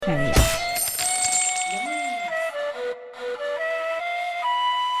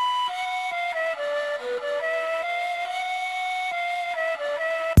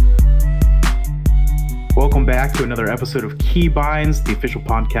back to another episode of Keybinds, the official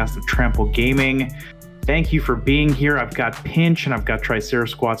podcast of Trample Gaming. Thank you for being here. I've got Pinch and I've got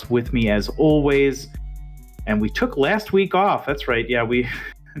Tricerasquats with me as always. And we took last week off. That's right. Yeah, we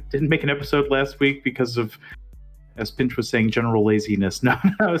didn't make an episode last week because of, as Pinch was saying, general laziness. No,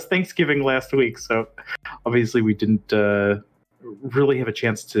 it was Thanksgiving last week. So obviously we didn't really have a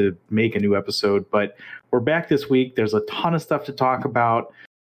chance to make a new episode. But we're back this week. There's a ton of stuff to talk about.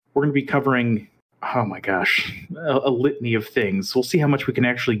 We're going to be covering, oh my gosh, a litany of things. We'll see how much we can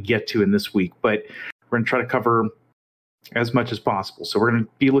actually get to in this week. But we're going to try to cover as much as possible. So we're going to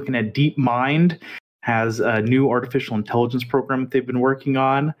be looking at DeepMind. Has a new artificial intelligence program that they've been working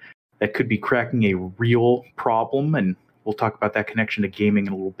on that could be cracking a real problem. And we'll talk about that connection to gaming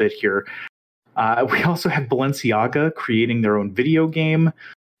in a little bit here. We also have Balenciaga creating their own video game.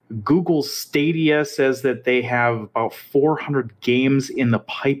 Google Stadia says that they have about 400 games in the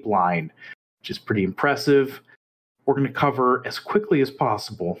pipeline, which is pretty impressive. We're going to cover as quickly as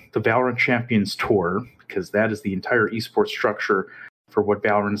possible the Valorant Champions Tour, because that is the entire esports structure for what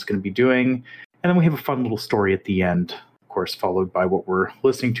Valorant is going to be doing. And then we have a fun little story at the end, of course, followed by what we're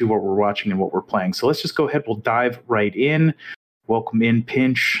listening to, what we're watching, and what we're playing. So let's just go ahead. We'll dive right in. Welcome in,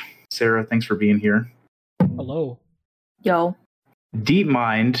 Pinch. Sarah, thanks for being here. Hello. Yo.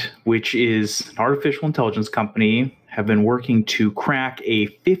 DeepMind, which is an artificial intelligence company, have been working to crack a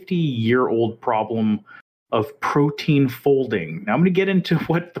 50-year-old problem of protein folding. Now, I'm going to get into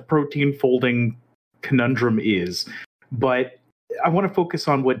what the protein folding conundrum is, but I want to focus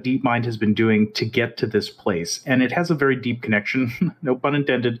on what DeepMind has been doing to get to this place. And it has a very deep connection, no pun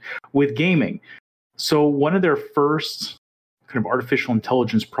intended, with gaming. So one of their first kind of artificial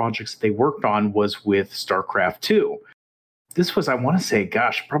intelligence projects that they worked on was with StarCraft 2. This was, I want to say,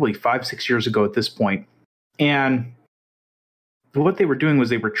 probably 5-6 years ago at this point. And what they were doing was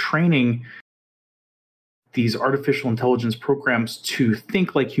they were training these artificial intelligence programs to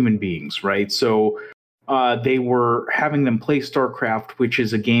think like human beings, right? So they were having them play StarCraft, which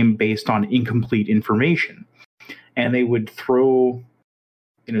is a game based on incomplete information. And they would throw,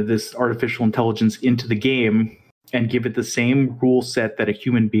 this artificial intelligence into the game and give it the same rule set that a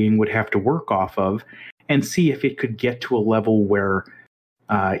human being would have to work off of, and see if it could get to a level where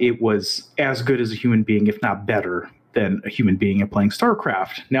it was as good as a human being, if not better than a human being at playing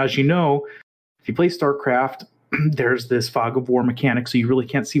StarCraft. Now, as you know, if you play StarCraft, there's this fog of war mechanic, so you really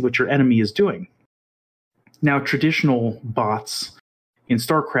can't see what your enemy is doing. Now, traditional bots in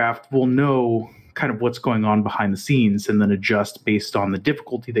StarCraft will know kind of what's going on behind the scenes and then adjust based on the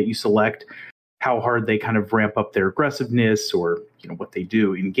difficulty that you select, how hard they kind of ramp up their aggressiveness or what they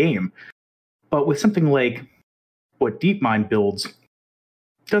do in game. But with something like what DeepMind builds, it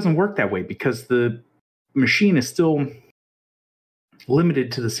doesn't work that way because the machine is still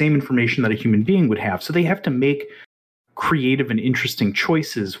limited to the same information that a human being would have. So they have to make creative and interesting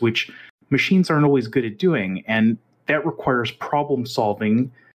choices, which machines aren't always good at doing. And that requires problem solving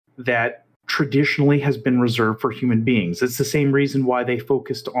that traditionally has been reserved for human beings. It's the same reason why they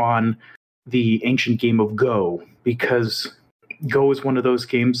focused on the ancient game of Go, because Go is one of those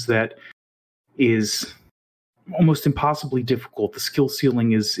games that is almost impossibly difficult. The skill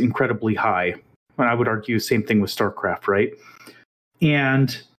ceiling is incredibly high. And I would argue same thing with StarCraft, right?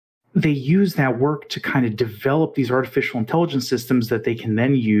 And they use that work to kind of develop these artificial intelligence systems that they can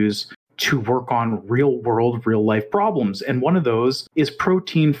then use to work on real world, real life problems. And one of those is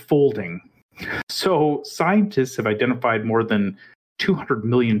protein folding. So scientists have identified more than 200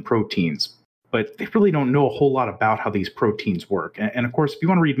 million proteins, but they really don't know a whole lot about how these proteins work. And of course, if you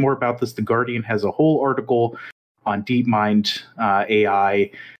want to read more about this, The Guardian has a whole article on DeepMind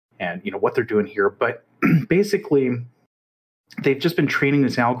AI and what they're doing here. But basically, they've just been training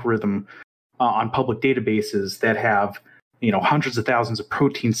this algorithm on public databases that have hundreds of thousands of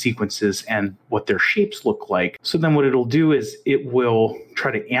protein sequences and what their shapes look like. So then what it'll do is it will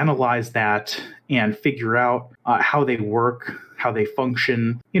try to analyze that and figure out how they work, how they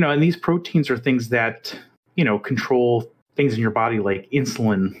function. And these proteins are things that, control things in your body like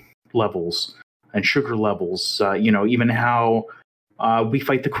insulin levels and sugar levels, even how we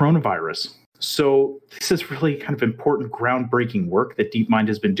fight the coronavirus. So this is really kind of important groundbreaking work that DeepMind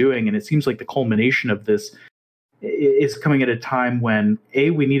has been doing. And it seems like the culmination of this is coming at a time when A,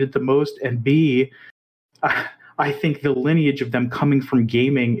 we need it the most, and B, I think the lineage of them coming from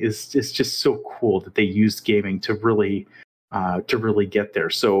gaming is just so cool that they used gaming to really get there.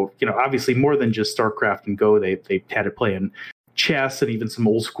 So, obviously more than just StarCraft and Go, they had it playing chess and even some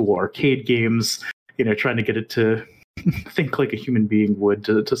old school arcade games, trying to get it to think like a human being would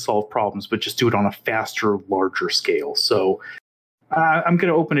to solve problems, but just do it on a faster, larger scale. So I'm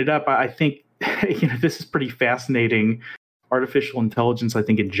going to open it up. I think this is pretty fascinating. Artificial intelligence, I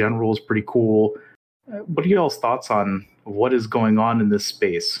think, in general, is pretty cool. What are y'all's thoughts on what is going on in this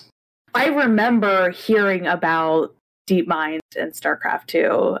space? I remember hearing about DeepMind and StarCraft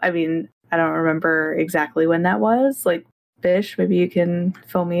 2. I mean, I don't remember exactly when that was. Like, Bish, maybe you can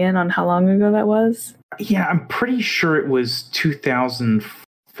fill me in on how long ago that was? Yeah, I'm pretty sure it was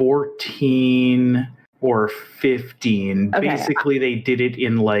 2014 or 15. Okay. Basically, they did it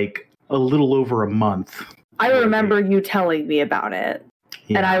in like a little over a month. I remember you telling me about it.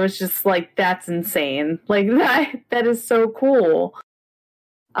 Yeah. And I was just like, that's insane. Like, that is so cool.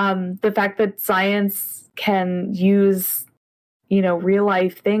 The fact that science can use, real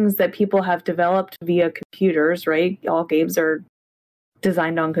life things that people have developed via computers, right? All games are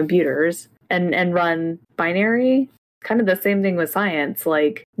designed on computers and run binary. Kind of the same thing with science.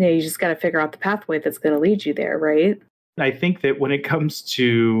 Like, you just got to figure out the pathway that's going to lead you there, right? I think that when it comes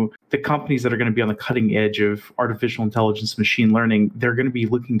to the companies that are going to be on the cutting edge of artificial intelligence, machine learning, they're going to be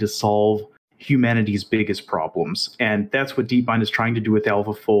looking to solve humanity's biggest problems. And that's what DeepMind is trying to do with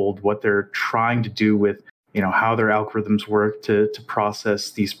AlphaFold, what they're trying to do with, how their algorithms work to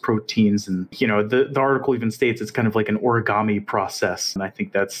process these proteins. And, the article even states it's kind of like an origami process. And I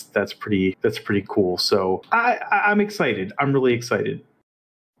think that's pretty cool. So I'm excited. I'm really excited.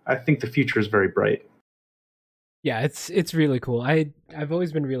 I think the future is very bright. Yeah, it's really cool. I've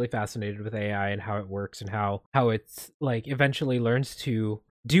always been really fascinated with AI and how it works and how it's like eventually learns to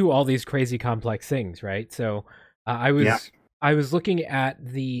do all these crazy complex things, right? So I was looking at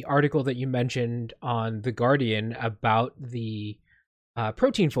the article that you mentioned on The Guardian about the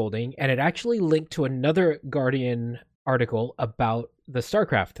protein folding, and it actually linked to another Guardian article about the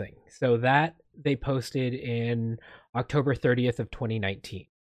StarCraft thing. So that they posted in October 30th of 2019,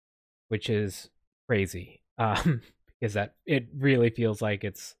 which is crazy. Because that it really feels like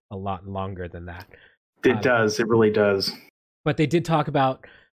it's a lot longer than that. It does. It really does. But they did talk about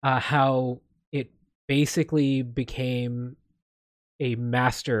how it basically became a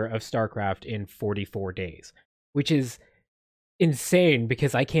master of StarCraft in 44 days, which is insane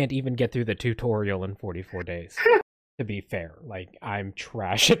because I can't even get through the tutorial in 44 days. To be fair, like I'm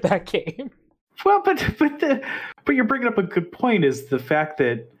trash at that game. Well, but you're bringing up a good point. Is the fact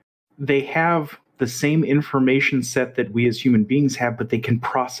that they have the same information set that we as human beings have, but they can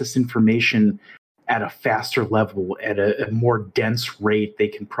process information at a faster level, at a more dense rate. They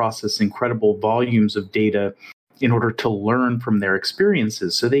can process incredible volumes of data in order to learn from their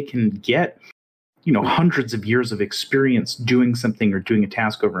experiences. So they can get, hundreds of years of experience doing something or doing a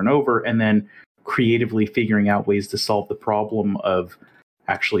task over and over, and then creatively figuring out ways to solve the problem of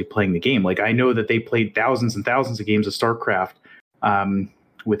actually playing the game. Like, I know that they played thousands and thousands of games of StarCraft,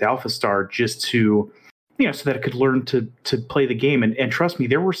 with AlphaStar just to, so that it could learn to play the game. And trust me,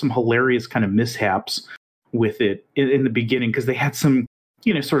 there were some hilarious kind of mishaps with it in the beginning, because they had some,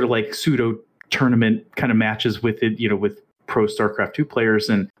 sort of like pseudo tournament kind of matches with it, with pro StarCraft 2 players.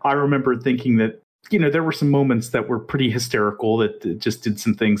 And I remember thinking that, there were some moments that were pretty hysterical, that just did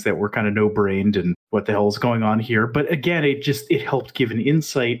some things that were kind of no-brained and what the hell is going on here. But again, it helped give an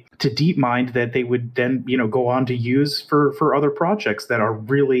insight to DeepMind that they would then, go on to use for other projects that are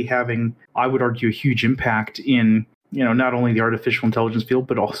really having, I would argue, a huge impact in, not only the artificial intelligence field,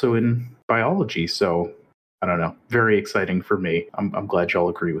 but also in biology. So I don't know, very exciting for me. I'm glad y'all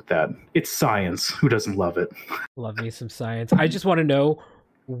agree with that. It's science. Who doesn't love it? Love me some science. I just want to know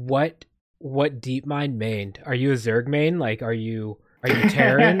what DeepMind mained. Are you a Zerg main? Like, are you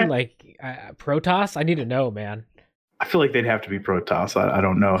Terran? Like Protoss? I need to know, man. I feel like they'd have to be Protoss. I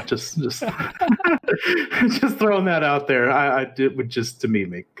don't know. Just just throwing that out there. It would just, to me,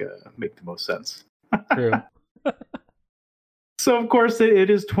 make the most sense. True. So of course it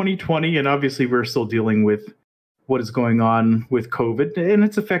is 2020, and obviously we're still dealing with what is going on with COVID, and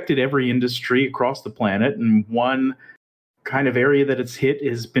it's affected every industry across the planet. And one kind of area that it's hit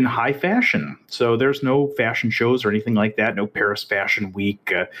has been high fashion. So there's no fashion shows or anything like that. No Paris Fashion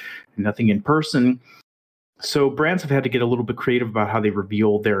Week, nothing in person. So brands have had to get a little bit creative about how they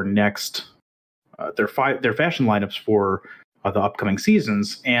reveal their next, their fashion lineups for the upcoming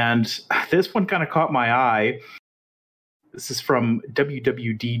seasons. And this one kind of caught my eye. This is from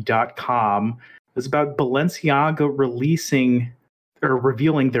WWD.com. It's about Balenciaga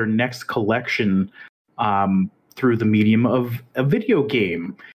revealing their next collection through the medium of a video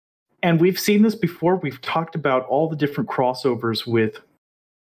game. And we've seen this before. We've talked about all the different crossovers with,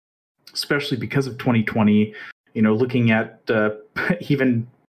 especially because of 2020, looking at even,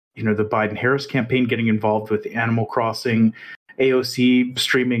 the Biden-Harris campaign getting involved with Animal Crossing, AOC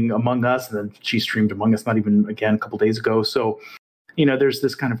streaming Among Us, and then she streamed Among Us not even, again, a couple days ago. So there's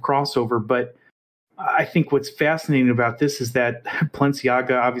this kind of crossover. But I think what's fascinating about this is that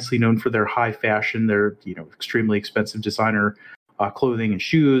Balenciaga, obviously known for their high fashion, their extremely expensive designer clothing and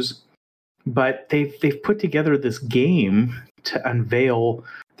shoes, but they've put together this game to unveil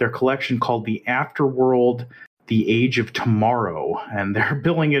their collection called the Afterworld: The Age of Tomorrow, and they're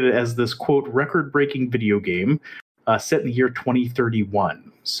billing it as this quote record-breaking video game set in the year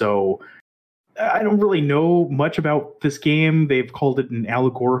 2031. So I don't really know much about this game. They've called it an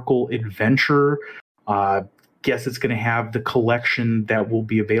allegorical adventure. Guess it's going to have the collection that will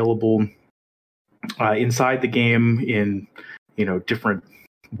be available inside the game in different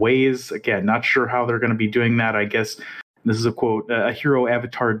ways. Again, not sure how they're going to be doing that. I guess this is a quote: a hero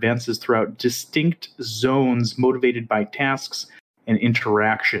avatar advances throughout distinct zones motivated by tasks and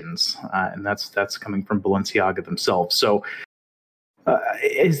interactions, and that's coming from Balenciaga themselves. So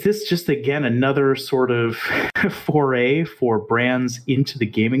is this just, again, another sort of foray for brands into the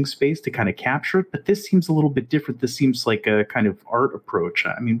gaming space to kind of capture it? But this seems a little bit different. This seems like a kind of art approach.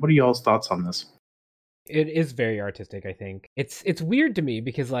 I mean, what are y'all's thoughts on this? It is very artistic, I think. It's weird to me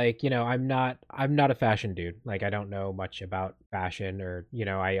because, like, I'm not a fashion dude. Like, I don't know much about fashion, or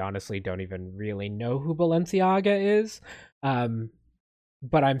I honestly don't even really know who Balenciaga is.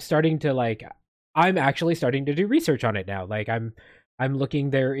 But I'm actually starting to do research on it now. Like, I'm looking.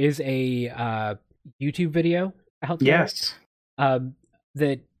 There is a YouTube video out there. Yes.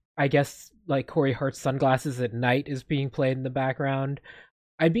 That I guess, like, Corey Hart's Sunglasses at Night is being played in the background.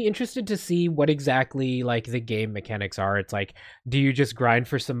 I'd be interested to see what exactly, like, the game mechanics are. It's like, do you just grind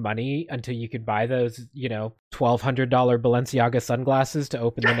for some money until you could buy those, $1,200 Balenciaga sunglasses to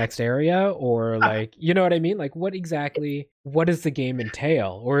open the next area? Or, like, you know what I mean? Like, what does the game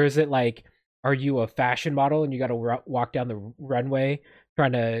entail? Or is it like, are you a fashion model and you got to walk down the runway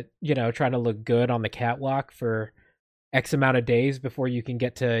trying to look good on the catwalk for X amount of days before you can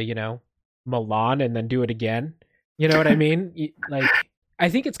get to, Milan and then do it again? You know what I mean? Like, I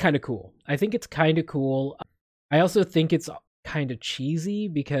think it's kind of cool. I also think it's kind of cheesy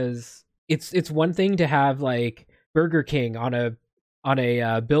because it's one thing to have, like, Burger King on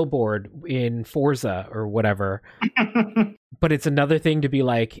a billboard in Forza or whatever, but it's another thing to be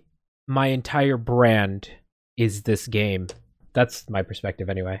like, my entire brand is this game. That's my perspective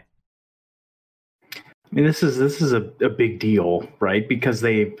anyway. I mean, this is a big deal, right? Because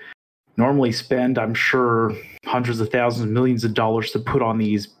they normally spend, I'm sure, hundreds of thousands, millions of dollars to put on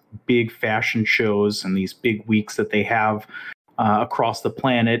these big fashion shows and these big weeks that they have across the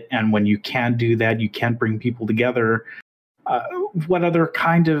planet. And when you can do that, you can bring people together. What other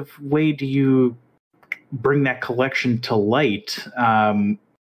kind of way do you bring that collection to light?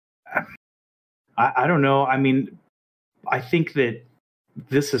 I don't know. I mean, I think that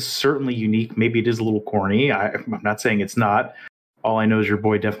this is certainly unique. Maybe it is a little corny. I'm not saying it's not. All I know is your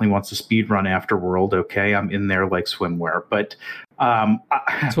boy definitely wants to speed run Afterworld. Okay, I'm in there like swimwear, but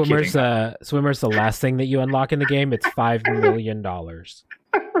swimmer's the last thing that you unlock in the game. It's $5 million.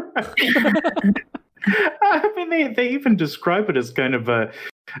 I mean, they even describe it as kind of a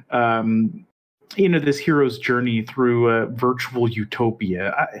this hero's journey through a virtual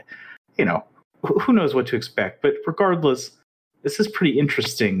utopia. Who knows what to expect, but regardless, this is pretty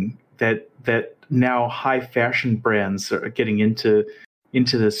interesting that now high fashion brands are getting into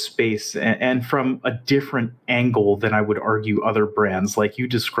this space, and from a different angle than I would argue other brands, like you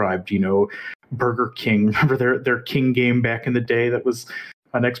described. Burger King, remember their King game back in the day that was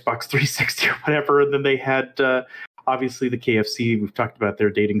on Xbox 360 or whatever, and then they had obviously the KFC. We've talked about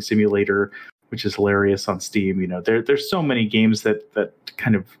their dating simulator, which is hilarious on Steam. There's so many games that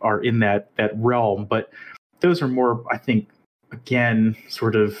kind of are in that realm, but those are more, I think, again,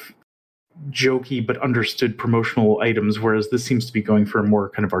 sort of jokey but understood promotional items, whereas this seems to be going for a more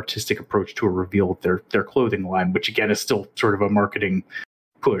kind of artistic approach to a reveal of their clothing line, which again is still sort of a marketing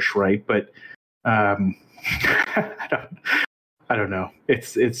push, right? But I don't know.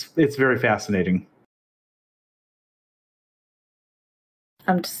 It's very fascinating.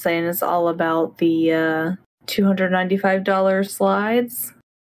 I'm just saying, it's all about the $295 slides.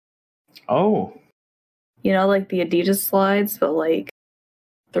 Oh. Like the Adidas slides, but like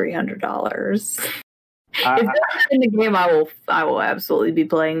 $300. If that's in the game, I will absolutely be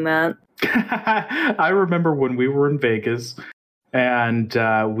playing that. I remember when we were in Vegas and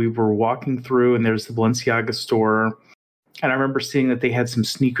we were walking through, and there's the Balenciaga store, and I remember seeing that they had some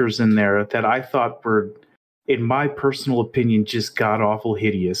sneakers in there that I thought were, in my personal opinion, just god-awful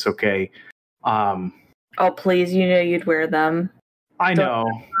hideous, okay? Oh, please, you'd wear them. I know.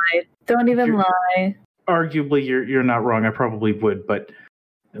 Don't even lie. Arguably, you're not wrong. I probably would, but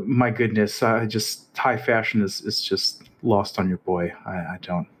my goodness, just high fashion is just lost on your boy. I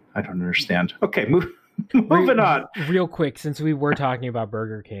don't understand. Okay, moving on. Real quick, since we were talking about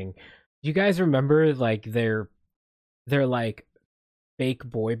Burger King, do you guys remember like their like fake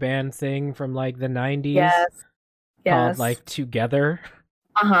boy band thing from like the 90s? Yes. Called like Together.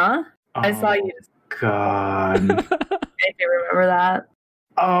 I saw you. God. I do remember that.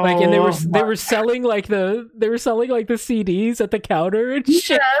 Oh, like, and they were selling like the CDs at the counter and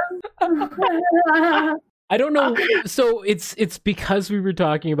shit. I don't know. So it's because we were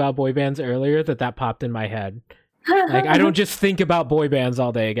talking about boy bands earlier that popped in my head. Like, I don't just think about boy bands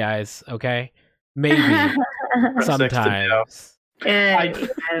all day, guys. Okay, maybe sometimes.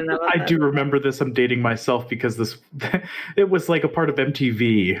 I do remember this. I'm dating myself because it was like a part of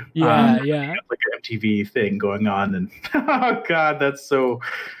MTV. Yeah. Like an MTV thing going on, and oh god, that's so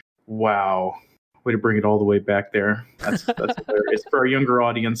wow. Way to bring it all the way back there. That's hilarious for our younger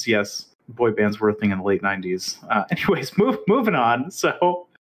audience. Yes, boy bands were a thing in the late '90s. Anyways, moving on. So,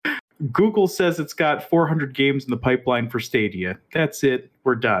 Google says it's got 400 games in the pipeline for Stadia. That's it.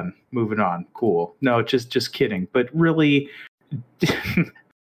 We're done. Moving on. Cool. No, just kidding. But really.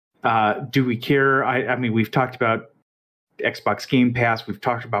 Do we care? I mean, we've talked about Xbox Game Pass. We've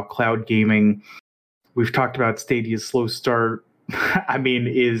talked about cloud gaming. We've talked about Stadia's slow start. I mean,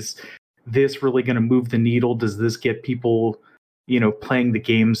 is this really going to move the needle? Does this get people, playing the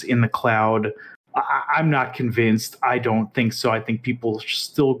games in the cloud? I'm not convinced. I don't think so. I think people are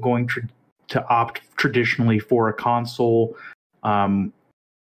still going to opt traditionally for a console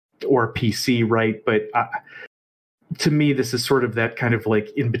or a PC, right? But to me, this is sort of that kind of like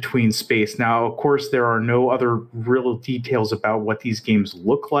in between space. Now, of course, there are no other real details about what these games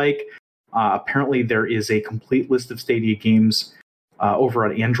look like. Apparently, there is a complete list of Stadia games over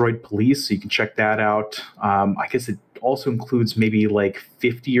on Android Police, so you can check that out. I guess it also includes maybe like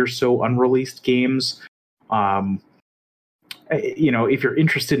 50 or so unreleased games. If you're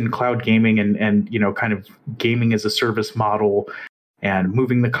interested in cloud gaming and kind of gaming as a service model and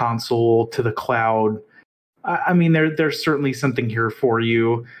moving the console to the cloud, I mean, there's certainly something here for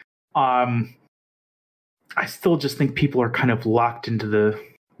you. I still just think people are kind of locked into the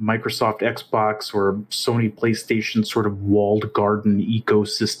Microsoft Xbox or Sony PlayStation sort of walled garden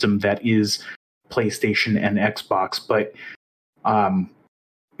ecosystem that is PlayStation and Xbox. But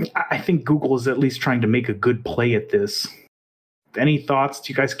I think Google is at least trying to make a good play at this. Any thoughts?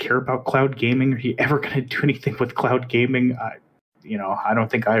 Do you guys care about cloud gaming? Are you ever going to do anything with cloud gaming? I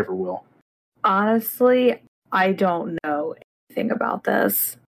don't think I ever will. Honestly, I don't know anything about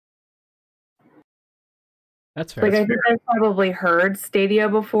this. That's fair. Like, I think I've probably heard Stadia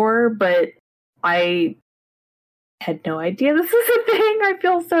before, but I had no idea this is a thing. I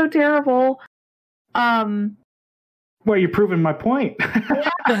feel so terrible. Well, you're proving my point.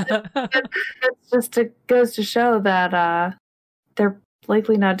 That's goes to show that they're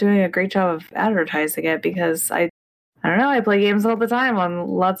likely not doing a great job of advertising it, because I don't know, I play games all the time on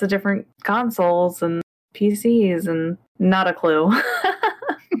lots of different consoles and PCs and not a clue.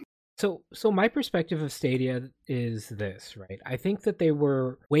 So my perspective of Stadia is this, right? I think that they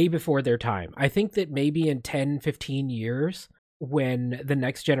were way before their time. I think that maybe in 10, 15 years, when the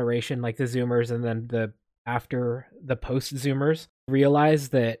next generation, like the Zoomers and then the post-Zoomers, realize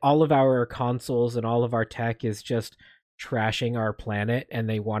that all of our consoles and all of our tech is just trashing our planet and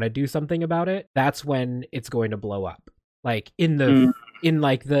they want to do something about it, that's when it's going to blow up. Like in the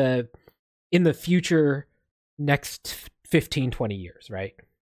future next 15, 20 years, right?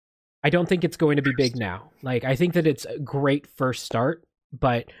 I don't think it's going to be big now. Like, I think that it's a great first start,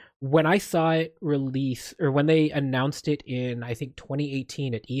 but when I saw it release, or when they announced it in, I think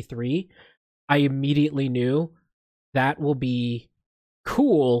 2018 at E3, I immediately knew that will be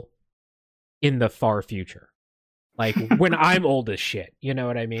cool in the far future. Like, when I'm old as shit, you know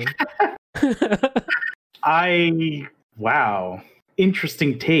what I mean? Wow.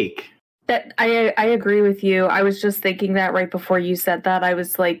 Interesting take. That I agree with you. I was just thinking that right before you said that. I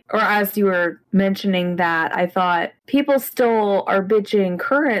was like, or as you were mentioning that, I thought people still are bitching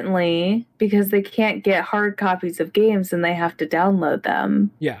currently because they can't get hard copies of games and they have to download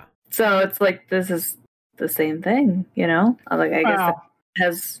them. Yeah. So it's like, this is the same thing, Like, I guess it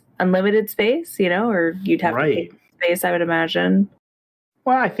has unlimited space, or you'd have to pay space, I would imagine.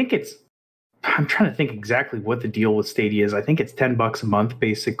 Well, I think I'm trying to think exactly what the deal with Stadia is. I think it's $10 a month,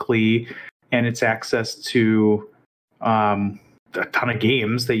 basically, and it's access to a ton of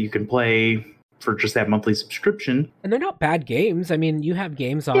games that you can play for just that monthly subscription. And they're not bad games. I mean, you have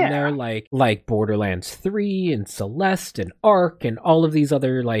games on there like Borderlands 3 and Celeste and Ark and all of these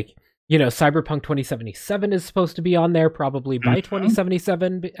other, like, Cyberpunk 2077 is supposed to be on there probably by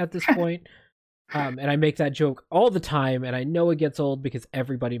 2077 at this point. And I make that joke all the time, and I know it gets old because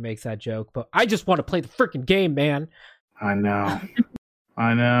everybody makes that joke, but I just want to play the freaking game, man. I know.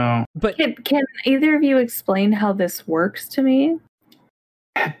 But can either of you explain how this works to me?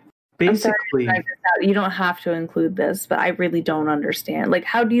 Basically, you don't have to include this, but I really don't understand. Like,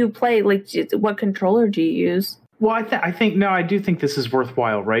 how do you play? Like, what controller do you use? Well, I do think this is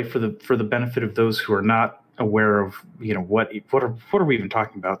worthwhile, right? For the benefit of those who are not aware of, what are we even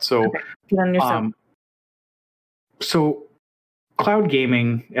talking about? So, okay. So cloud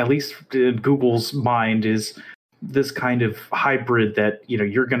gaming, at least in Google's mind, is this kind of hybrid that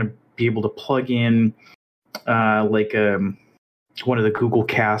you're going to be able to plug in one of the Google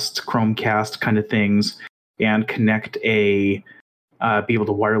Cast, Chromecast kind of things, and be able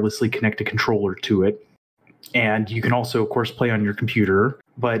to wirelessly connect a controller to it. And you can also, of course, play on your computer.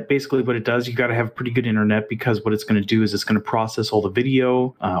 But basically what it does, you got to have pretty good internet, because what it's going to do is it's going to process all the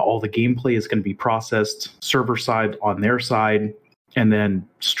video, all the gameplay is going to be processed server side on their side, and then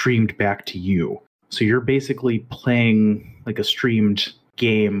streamed back to you. So you're basically playing like a streamed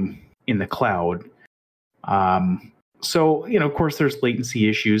game in the cloud. So, of course, there's latency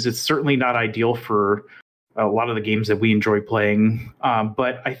issues. It's certainly not ideal for a lot of the games that we enjoy playing.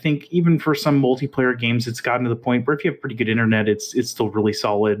 But I think even for some multiplayer games, it's gotten to the point where if you have pretty good internet, it's still really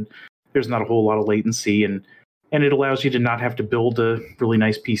solid. There's not a whole lot of latency, and it allows you to not have to build a really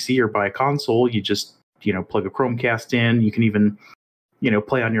nice PC or buy a console. You just, plug a Chromecast in. You can even,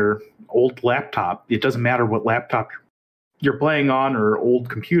 play on your old laptop. It doesn't matter what laptop you're playing on, or old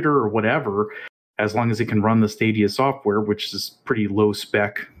computer or whatever, as long as it can run the Stadia software, which is pretty low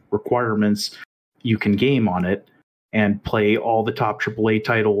spec requirements. You can game on it and play all the top AAA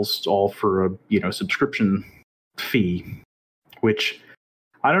titles, all for a subscription fee, which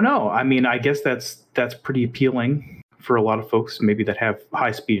I don't know. I mean, I guess that's pretty appealing for a lot of folks, maybe that have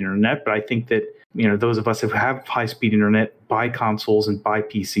high speed internet. But I think that those of us who have high speed internet buy consoles and buy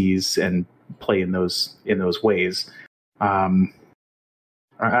PCs and play in those ways. I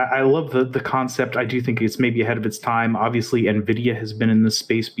love the concept. I do think it's maybe ahead of its time. Obviously, NVIDIA has been in this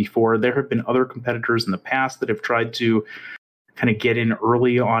space before. There have been other competitors in the past that have tried to kind of get in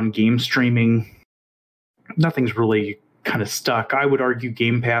early on game streaming. Nothing's really kind of stuck. I would argue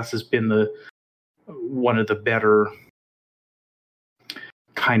Game Pass has been one of the better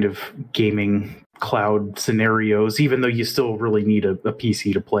kind of gaming cloud scenarios, even though you still really need a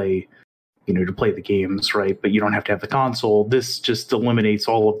PC to play the games, right? But you don't have to have the console. This just eliminates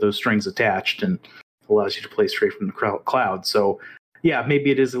all of those strings attached and allows you to play straight from the cloud. So yeah,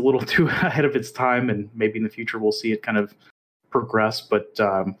 maybe it is a little too ahead of its time, and maybe in the future we'll see it kind of progress. But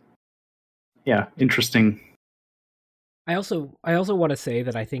yeah, interesting. I also want to say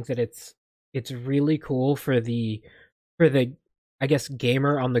that I think that it's really cool for the I guess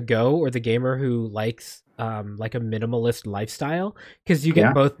gamer on the go, or the gamer who likes like a minimalist lifestyle, because you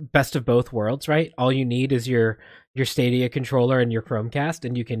get both best of both worlds, right? All you need is your Stadia controller and your Chromecast,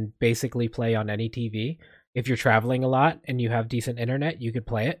 and you can basically play on any TV. If you're traveling a lot and you have decent internet, you could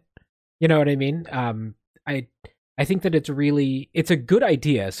play it. You know what I mean? I think that it's a good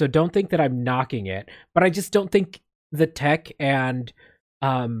idea. So don't think that I'm knocking it, but I just don't think the tech and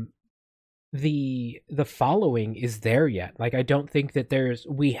the following is there yet. Like, I don't think that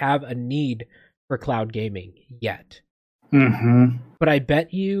we have a need for cloud gaming yet. Mm-hmm. But I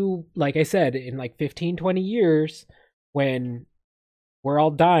bet you, like I said, in like 15, 20 years, when we're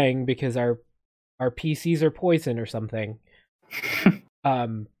all dying because our PCs are poison or something,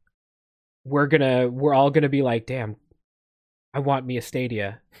 we're all gonna be like, damn, I want me a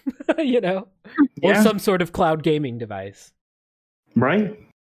Stadia, or some sort of cloud gaming device. Right.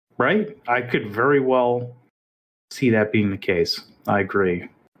 I could very well see that being the case. I agree.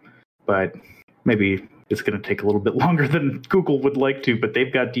 But maybe it's going to take a little bit longer than Google would like to, but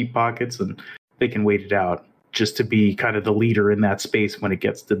they've got deep pockets and they can wait it out just to be kind of the leader in that space when it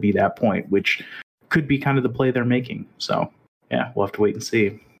gets to be that point, which could be kind of the play they're making. So yeah, we'll have to wait and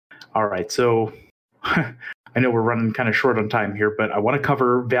see. All right. So I know we're running kind of short on time here, but I want to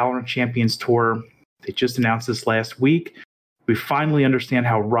cover Valorant Champions Tour. They just announced this last week. We finally understand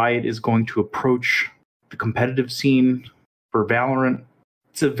how Riot is going to approach the competitive scene for Valorant.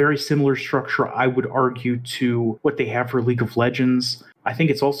 It's a very similar structure, I would argue, to what they have for League of Legends. I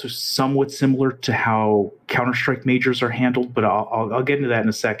think it's also somewhat similar to how Counter-Strike majors are handled, but I'll get into that in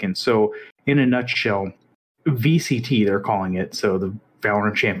a second. So in a nutshell, VCT, they're calling it, so the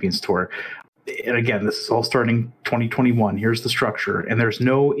Valorant Champions Tour. and again, this is all starting 2021. Here's the structure. And there's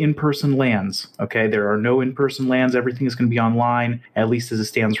no in-person LANs. Okay. There are no in-person LANs. Everything is going to be online, at least as it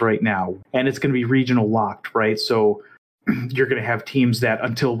stands right now. And it's going to be regional locked, right? So you're going to have teams that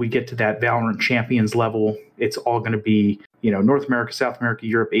until we get to that Valorant champions level, it's all going to be, North America, South America,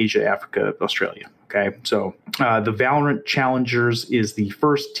 Europe, Asia, Africa, Australia. Okay. So the Valorant Challengers is the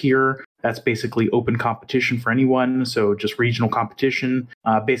first tier. That's basically open competition for anyone. So just regional competition.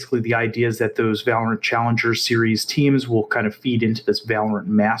 Basically, the idea is that those Valorant Challenger Series teams will kind of feed into this Valorant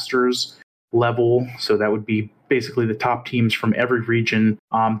Masters level. So that would be basically the top teams from every region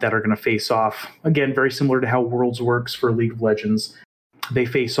that are going to face off. Again, very similar to how Worlds works for League of Legends. They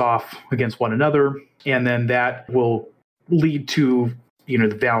face off against one another, and then that will lead to, the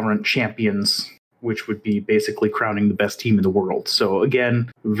Valorant champions, which would be basically crowning the best team in the world. So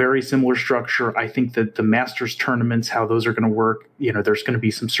again, very similar structure. I think that the Masters tournaments, how those are going to work, there's going to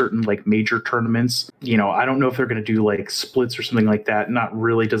be some certain like major tournaments. I don't know if they're going to do like splits or something like that. Not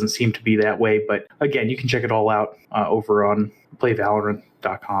really, doesn't seem to be that way. But again, you can check it all out over on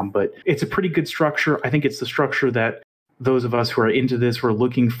playvalorant.com. But it's a pretty good structure. I think it's the structure that those of us who are into this were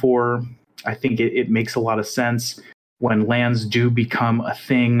looking for. I think it makes a lot of sense. When LANs do become a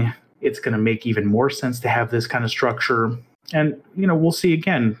thing, it's going to make even more sense to have this kind of structure. And, we'll see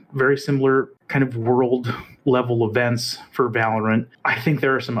again, very similar kind of world level events for Valorant. I think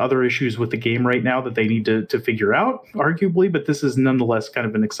there are some other issues with the game right now that they need to figure out, arguably, but this is nonetheless kind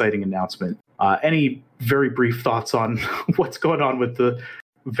of an exciting announcement. Any very brief thoughts on what's going on with the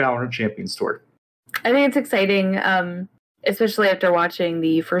Valorant Champions Tour? I think it's exciting, especially after watching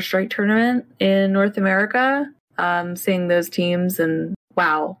the First Strike tournament in North America, seeing those teams and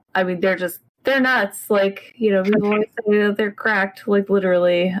wow. I mean, they're nuts. Like, people always say that they're cracked, like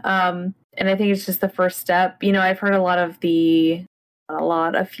literally. And I think it's just the first step. I've heard a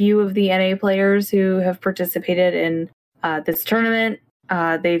few of the NA players who have participated in this tournament.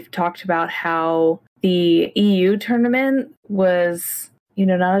 They've talked about how the EU tournament was,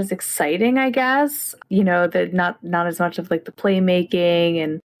 not as exciting, I guess. That not as much of like the playmaking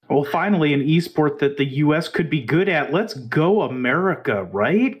and. Well, finally, an esport that the U.S. could be good at. Let's go, America,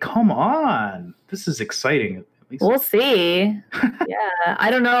 right? Come on. This is exciting. At least. We'll see. Yeah.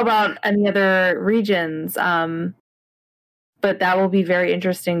 I don't know about any other regions, but that will be very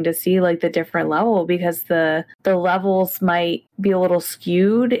interesting to see, like, the different level, because the levels might be a little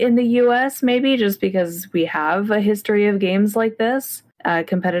skewed in the U.S., maybe, just because we have a history of games like this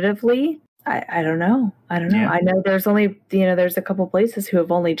competitively. I don't know. Yeah. I know there's only, there's a couple places who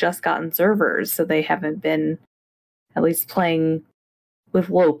have only just gotten servers, so they haven't been at least playing with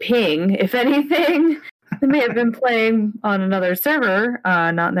low ping. If anything, they may have been playing on another server,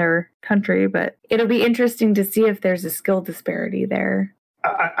 not in their country, but it'll be interesting to see if there's a skill disparity there.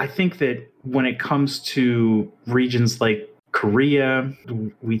 I think that when it comes to regions like Korea,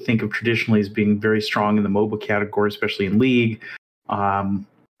 we think of traditionally as being very strong in the MOBA category, especially in League.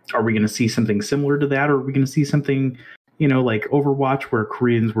 Are we going to see something similar to that? Or are we going to see something, like Overwatch, where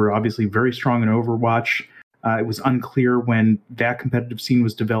Koreans were obviously very strong in Overwatch? It was unclear when that competitive scene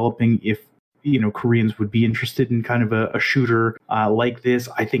was developing if, Koreans would be interested in kind of a shooter like this.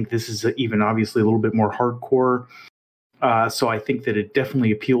 I think this is even obviously a little bit more hardcore. So I think that it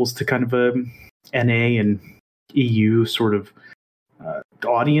definitely appeals to kind of a NA and EU sort of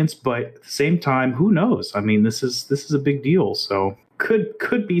audience. But at the same time, who knows? I mean, this is a big deal. So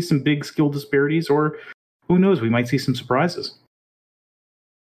could be some big skill disparities, or who knows, we might see some surprises.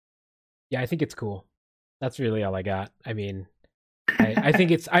 Yeah, I think it's cool. That's really all I got. I mean,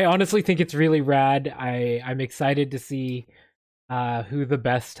 I honestly think it's really rad. I'm excited to see who the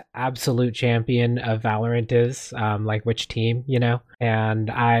best absolute champion of Valorant is, like which team, and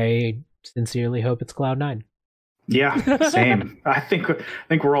I sincerely hope it's Cloud9. Yeah, same. I think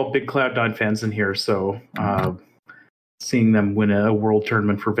we're all big Cloud9 fans in here, so seeing them win a world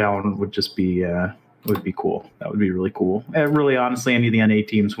tournament for Valorant would just be would be cool. That would be really cool. Really, honestly, any of the NA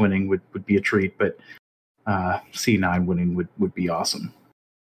teams winning would be a treat, but C9 winning would be awesome.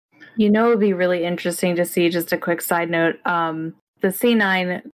 It would be really interesting to see, just a quick side note, the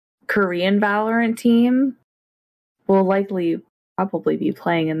C9 Korean Valorant team will probably be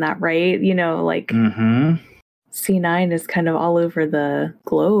playing in that, right? Mm-hmm. C9 is kind of all over the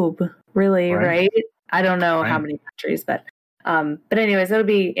globe, really, right? I don't know how many countries, but anyways, it'll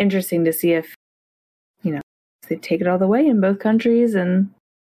be interesting to see if they take it all the way in both countries, and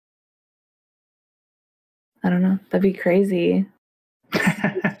I don't know, that'd be crazy.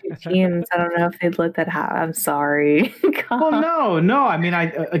 Two teams, I don't know if they'd let that happen. I'm sorry. Well, no. I mean,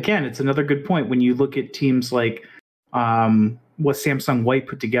 again, it's another good point when you look at teams like what Samsung White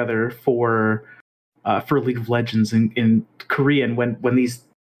put together for League of Legends in Korea, and when these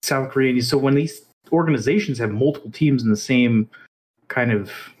South Korean, so when these organizations have multiple teams in the same kind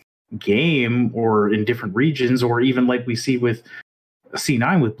of game or in different regions, or even like we see with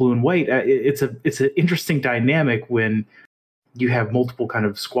C9 with Blue and White, it's an interesting dynamic when you have multiple kind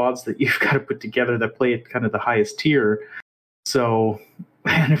of squads that you've got to put together that play at kind of the highest tier. So,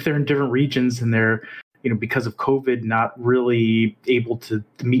 and if they're in different regions and they're, because of COVID, not really able to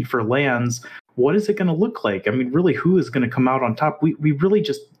meet for LANs, what is it going to look like? I mean, really, who is going to come out on top? We really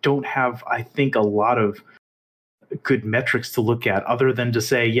just don't have, I think, a lot of good metrics to look at other than to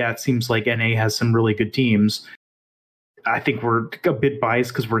say, yeah, it seems like NA has some really good teams. I think we're a bit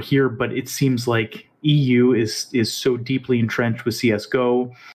biased because we're here, but it seems like EU is so deeply entrenched with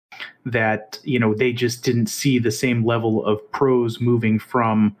CSGO that, they just didn't see the same level of pros moving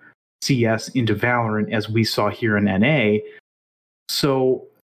from CS into Valorant as we saw here in NA. So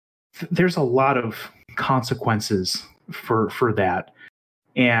there's a lot of consequences for that.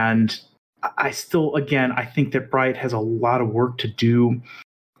 And I still, again, I think that Riot has a lot of work to do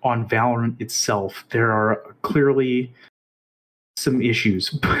on Valorant itself. There are clearly some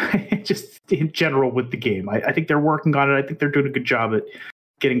issues, just in general with the game. I think they're working on it. I think they're doing a good job at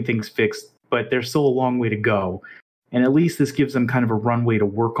getting things fixed, but there's still a long way to go. And at least this gives them kind of a runway to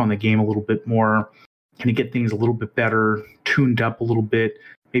work on the game a little bit more, kind of get things a little bit better, tuned up a little bit,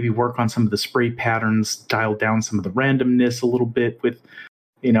 maybe work on some of the spray patterns, dial down some of the randomness a little bit with,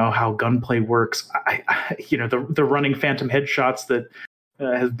 how gunplay works. The running phantom headshots that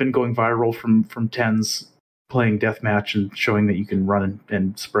has been going viral from TENS playing deathmatch and showing that you can run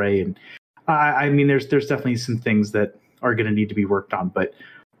and spray. And I mean, there's definitely some things that are going to need to be worked on, but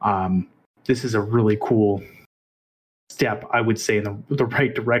this is a really cool step, I would say, in the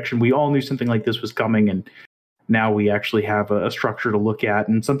right direction. We all knew something like this was coming, and now we actually have a structure to look at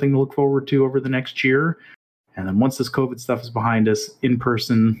and something to look forward to over the next year. And then once this COVID stuff is behind us,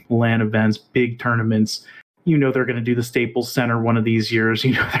 in-person LAN events, big tournaments, they're going to do the Staples Center one of these years.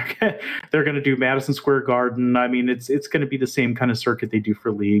 They're going to do Madison Square Garden. I mean, it's going to be the same kind of circuit they do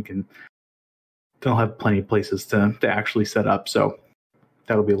for League, and they'll have plenty of places to actually set up. So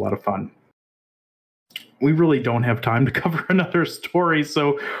that'll be a lot of fun. We really don't have time to cover another story,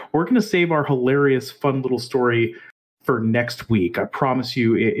 so we're going to save our hilarious, fun little story for next week. I promise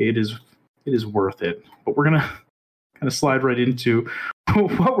you it is worth it. But we're going to kind of slide right into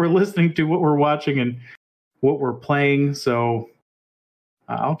what we're listening to, what we're watching, and what we're playing. So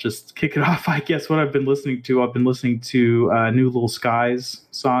I'll just kick it off, I guess, what I've been listening to. I've been listening to New Little Skies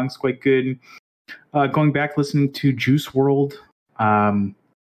songs, quite good. Going back, listening to Juice WRLD.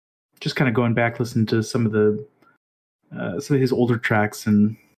 Just kind of going back, listening to some of his older tracks,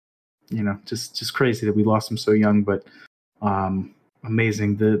 and just crazy that we lost him so young, but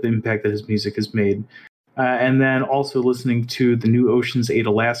amazing the impact that his music has made. And then also listening to the new Ocean's 8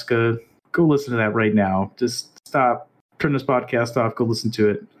 Alaska. Go listen to that right now. Just stop, turn this podcast off, go listen to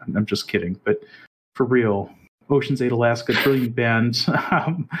it. I'm just kidding, but for real, Ocean's 8 Alaska, brilliant band,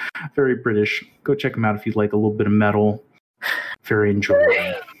 very British. Go check them out if you like a little bit of metal. Very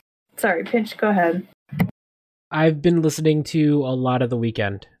enjoyable. Sorry, Pinch, go ahead. I've been listening to a lot of The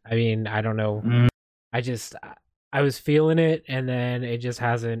Weeknd. I mean, I don't know. I was feeling it, and then it just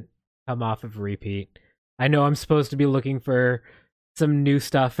hasn't come off of repeat. I know I'm supposed to be looking for some new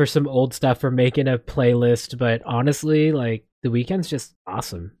stuff or some old stuff for making a playlist, but honestly, like, The Weeknd's just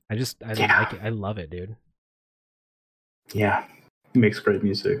awesome. I like it. I love it, dude. Yeah, he makes great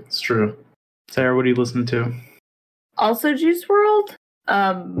music. It's true. Sarah, what are you listening to? Also Juice WRLD.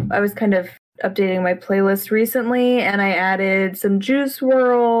 I was kind of updating my playlist recently, and I added some Juice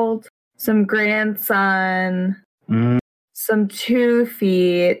WRLD, some Grandson, some 2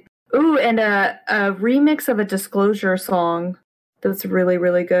 Feet. Ooh, and a remix of a Disclosure song that's really,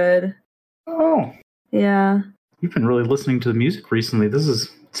 really good. Oh. Yeah. You've been really listening to the music recently. This is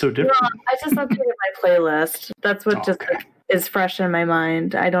so different. Well, I just updated my playlist. That's what is fresh in my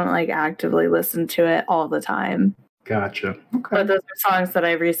mind. I don't actively listen to it all the time. Gotcha. Okay. But those are songs that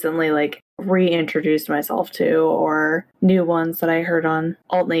I recently reintroduced myself to, or new ones that I heard on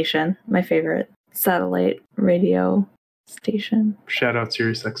Alt Nation, my favorite satellite radio station. Shout out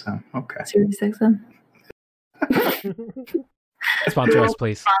Sirius XM. Okay. Sirius XM. Sponsor us,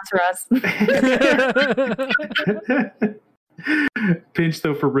 please. Sponsor us. Pinch,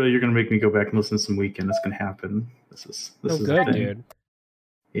 though, for real, you're going to make me go back and listen to some Weeknd. It's going to happen. This is good, dude.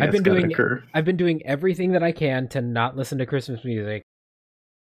 Yeah, I've been doing everything that I can to not listen to Christmas music.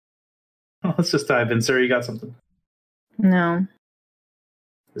 Well, let's just dive in. Sarah, you got something? No.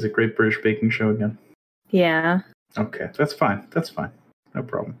 Is it Great British Baking Show again? Yeah. Okay, that's fine. That's fine. No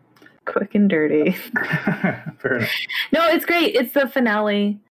problem. Quick and dirty. Fair enough. No, it's great. It's the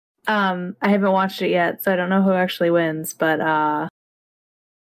finale. I haven't watched it yet, so I don't know who actually wins, but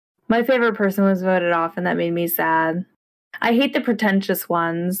my favorite person was voted off, and that made me sad. I hate the pretentious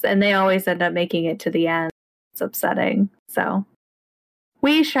ones, and they always end up making it to the end. It's upsetting. So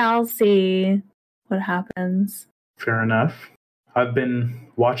we shall see what happens. Fair enough. I've been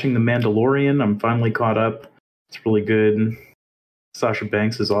watching The Mandalorian. I'm finally caught up. It's really good. Sasha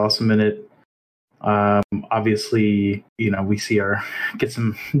Banks is awesome in it. Obviously, we get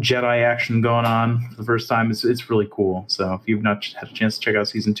some Jedi action going on for the first time. It's really cool. So if you've not had a chance to check out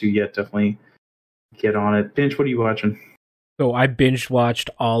season 2 yet, definitely get on it. Pinch, what are you watching? So I binge watched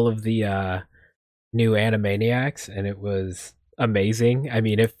all of the new Animaniacs, and it was amazing. I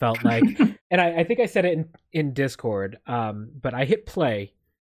mean, it felt like, and I think I said it in Discord, but I hit play,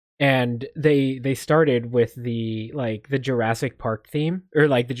 and they started with the Jurassic Park theme, or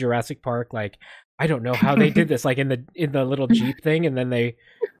like the Jurassic Park, like, I don't know how they did this, like in the little Jeep thing, and then they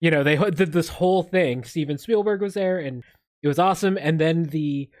did this whole thing. Steven Spielberg was there, and it was awesome. And then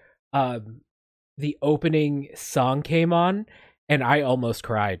the opening song came on, and I almost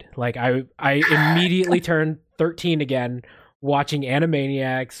cried. Like I immediately turned 13 again, watching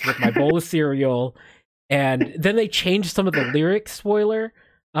Animaniacs with my bowl of cereal, and then they changed some of the lyrics, spoiler,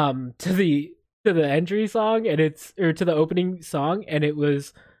 to the entry song, and to the opening song, and it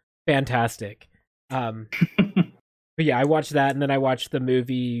was fantastic. But yeah, I watched that, and then I watched the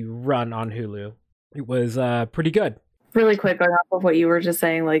movie Run on Hulu. It was pretty good. Really quick, going off of what you were just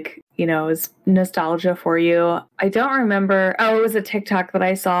saying, is nostalgia for you. I don't remember. Oh, it was a TikTok that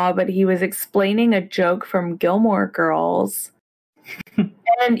I saw, but he was explaining a joke from Gilmore Girls.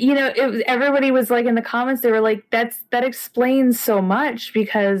 And, everybody was like, in the comments, they were like, that explains so much,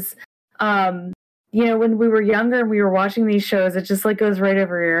 because, when we were younger and we were watching these shows, it just goes right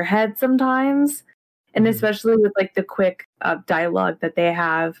over your head sometimes. And especially with the quick dialogue that they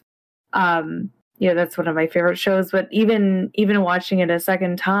have. That's one of my favorite shows, but even watching it a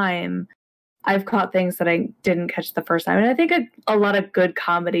second time, I've caught things that I didn't catch the first time. And I think a lot of good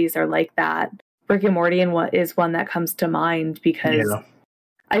comedies are like that. Rick and Morty is one that comes to mind, because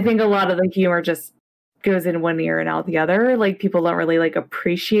I think a lot of the humor just goes in one ear and out the other. Like, people don't really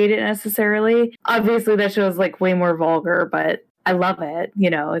appreciate it necessarily. Obviously that show is way more vulgar, but I love it.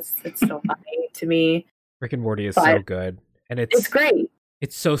 It's so funny to me. Rick and Morty is so good, and it's great.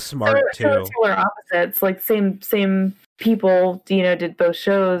 It's so smart too. So polar opposites, same people, did both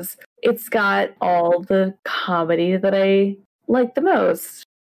shows. It's got all the comedy that I like the most.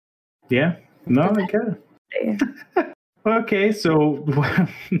 Yeah, no, I get it. Okay, so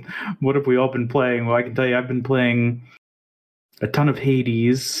what have we all been playing? Well, I can tell you, I've been playing a ton of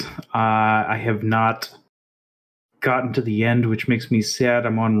Hades. I have not gotten to the end, which makes me sad.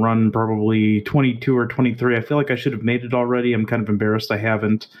 I'm on run probably 22 or 23. I feel like I should have made it already. I'm kind of embarrassed I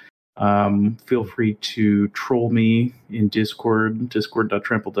haven't. Feel free to troll me in Discord,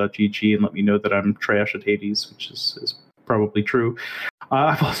 discord.trample.gg, and let me know that I'm trash at Hades, which is probably true.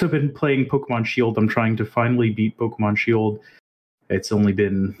 I've also been playing Pokemon Shield. I'm trying to finally beat Pokemon Shield. It's only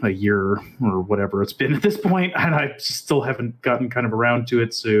been a year or whatever it's been at this point, and I still haven't gotten kind of around to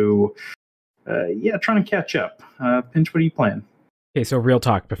it, so trying to catch up. Pinch, what are you playing? Okay, so real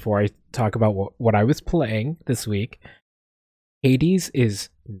talk before I talk about what I was playing this week. Hades is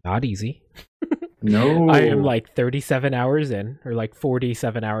not easy. No. I am 37 hours in, or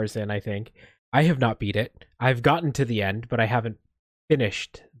 47 hours in, I think. I have not beat it. I've gotten to the end, but I haven't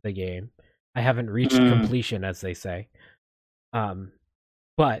finished the game. I haven't reached completion, as they say.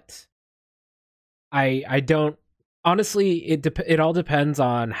 But I don't. Honestly, it all depends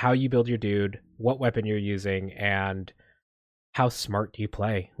on how you build your dude, what weapon you're using, and how smart you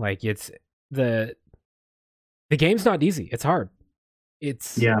play. It's the game's not easy. It's hard.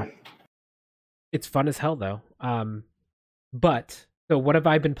 It's fun as hell though. But so what have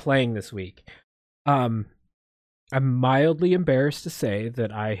I been playing this week? I'm mildly embarrassed to say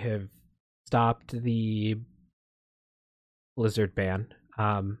that I have stopped the Blizzard ban.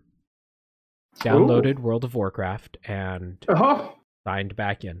 Downloaded World of Warcraft and signed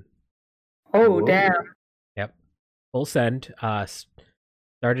back in. Oh, whoa. Damn. Yep. Full send.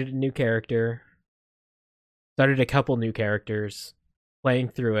 Started a new character. Started a couple new characters. Playing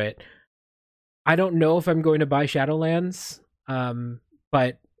through it. I don't know if I'm going to buy Shadowlands,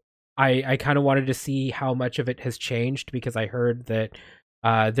 but I kind of wanted to see how much of it has changed, because I heard that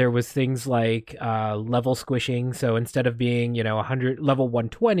there was things like level squishing. So instead of being, 100 level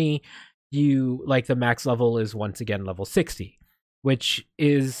 120, you the max level is once again level 60, which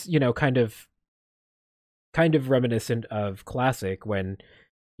is, kind of kind of reminiscent of Classic when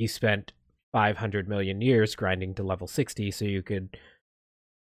you spent 500 million years grinding to level 60 so you could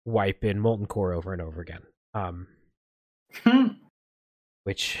wipe in Molten Core over and over again.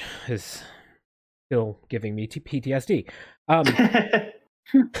 Which is still giving me PTSD.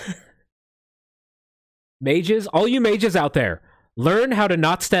 Mages, all you mages out there, learn how to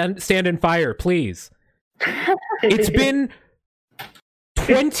not stand in fire, please. It's been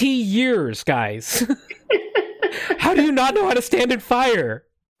 20 years, guys. How do you not know how to stand in fire?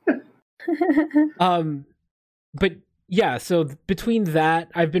 But yeah, so between that,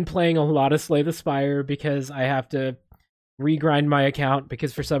 I've been playing a lot of Slay the Spire because I have to regrind my account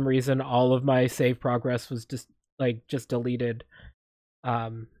because for some reason all of my save progress was just deleted.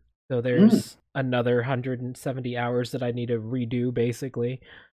 So there's another 170 hours that I need to redo basically.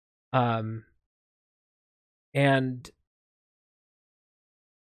 And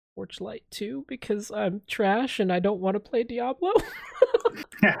Torchlight 2 because I'm trash and I don't want to play Diablo.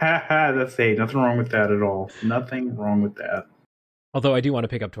 That's nothing wrong with that at all. Nothing wrong with that. Although I do want to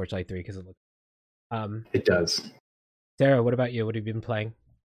pick up Torchlight 3 because it looks it does. Sarah, what about you? What have you been playing?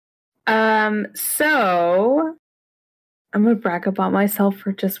 So I'm gonna brag about myself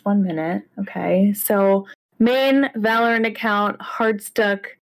for just 1 minute. Okay. So main Valorant account, Hardstuck,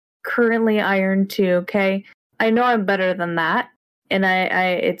 currently Iron 2, okay? I know I'm better than that. And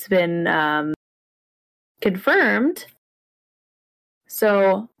it's been confirmed.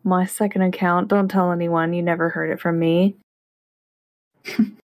 So my second account, don't tell anyone, you never heard it from me.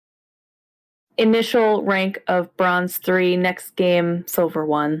 Initial rank of Bronze 3, next game, Silver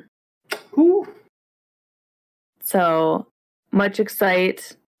 1. Ooh. So much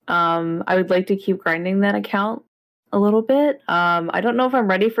excite. I would like to keep grinding that account a little bit. I don't know if I'm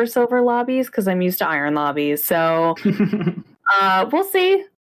ready for Silver lobbies because I'm used to Iron lobbies. So we'll see.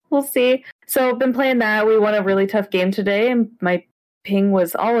 We'll see. So I've been playing that. We won a really tough game today, and my ping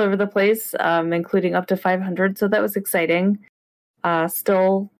was all over the place, including up to 500. So that was exciting.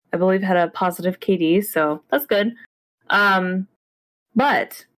 Still, I believe, had a positive KD, so that's good. But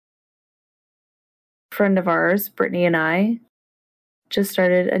a friend of ours, Brittany, and I just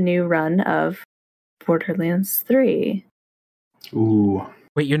started a new run of Borderlands 3. Ooh.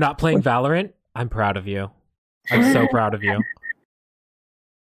 Wait, you're not playing Valorant? I'm proud of you. I'm so proud of you.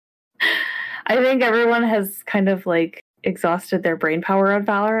 I think everyone has kind of exhausted their brain power on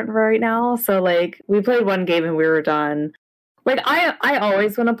Valorant right now. So we played one game and we were done. I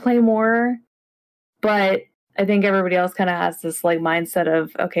always want to play more, but I think everybody else kind of has this mindset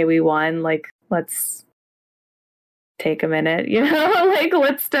of, okay, we won, let's take a minute,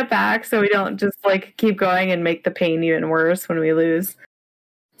 let's step back so we don't just keep going and make the pain even worse when we lose.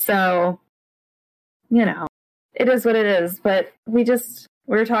 So, it is what it is. But we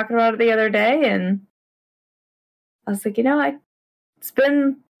were talking about it the other day, and I was like, it's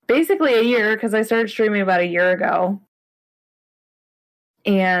been basically a year because I started streaming about a year ago.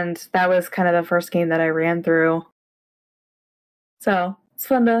 And that was kind of the first game that I ran through. So it's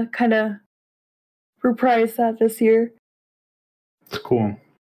fun to kind of reprise that this year. It's cool.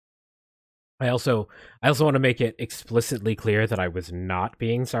 I also want to make it explicitly clear that I was not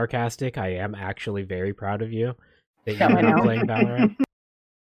being sarcastic. I am actually very proud of you that you're not playing Valorant.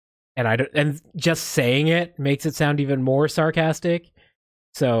 And just saying it makes it sound even more sarcastic.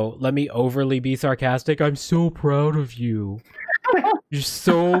 So let me overly be sarcastic. I'm so proud of you. You're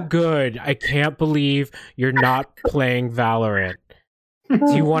so good. I can't believe you're not playing Valorant.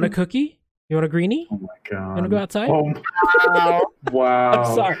 Do you want a cookie? You want a greenie? Oh my god. You want to go outside? Oh. Wow.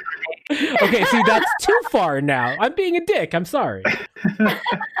 I'm sorry. Okay, see, that's too far now. I'm being a dick. I'm sorry.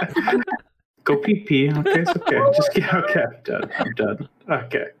 Go pee. Okay, it's okay. Just get okay. I'm done.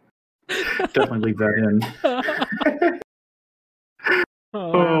 Okay. Definitely leave that in.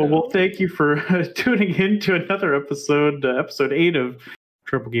 Well, thank you for tuning in to another episode 8 of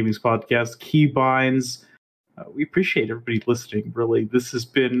Triple Gaming's podcast, Keybinds. We appreciate everybody listening, really. This has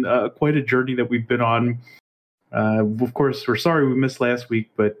been quite a journey that we've been on. Of course, we're sorry we missed last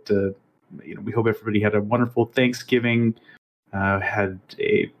week, but we hope everybody had a wonderful Thanksgiving, had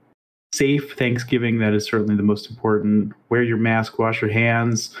a safe Thanksgiving. That is certainly the most important. Wear your mask, wash your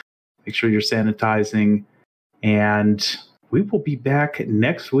hands, make sure you're sanitizing, and we will be back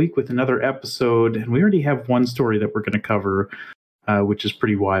next week with another episode. And we already have one story that we're going to cover, which is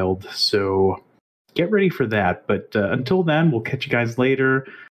pretty wild. So get ready for that. But until then, we'll catch you guys later.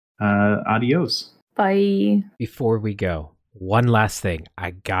 Adios. Bye. Before we go, one last thing.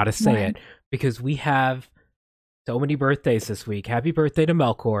 I gotta say it because we have so many birthdays this week. Happy birthday to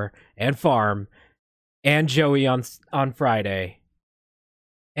Melkor and Farm and Joey on Friday.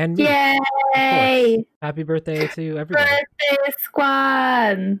 And me. Yay! Happy birthday to everybody. Birthday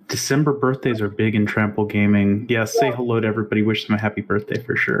squad! December birthdays are big in Trample Gaming. Yeah, say hello to everybody. Wish them a happy birthday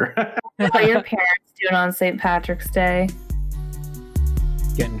for sure. What are your parents doing on St. Patrick's Day?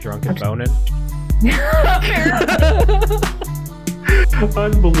 Getting drunk and boning.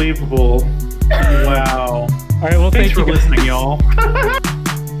 Unbelievable. Wow. All right, well, Thanks thank for you listening, y'all.